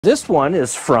This one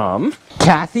is from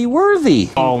Kathy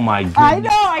Worthy. Oh my goodness. I know,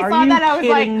 I saw that, I was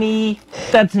like... Are you kidding me?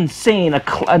 That's insane.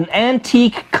 An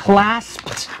antique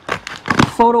clasped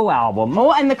photo album.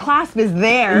 Oh, and the clasp is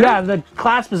there. Yeah, the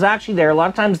clasp is actually there. A lot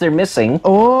of times they're missing.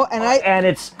 Oh, and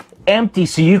it's empty,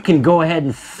 so you can go ahead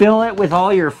and fill it with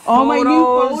all your photos. Oh, my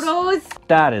new photos.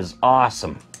 That is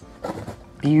awesome.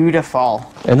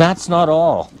 Beautiful. And that's not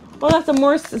all. Well, that's a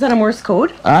Morse, is that a Morse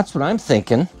code? That's what I'm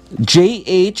thinking.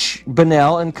 J.H.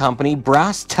 Bonnell and Company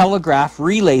brass telegraph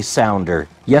relay sounder.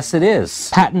 Yes, it is.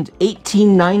 Patent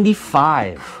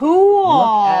 1895. Cool.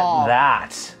 Look at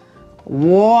that.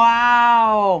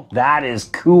 Wow. That is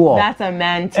cool. That's a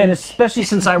man. And especially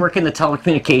since I work in the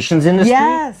telecommunications industry,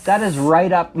 yes, that is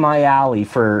right up my alley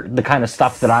for the kind of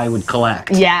stuff that I would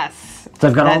collect. Yes. So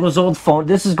I've got all those old phones.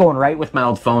 This is going right with my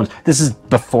old phones. This is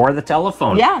before the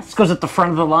telephone. Yes. This goes at the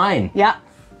front of the line. Yeah.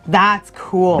 That's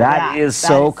cool. That is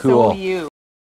so cool. So you.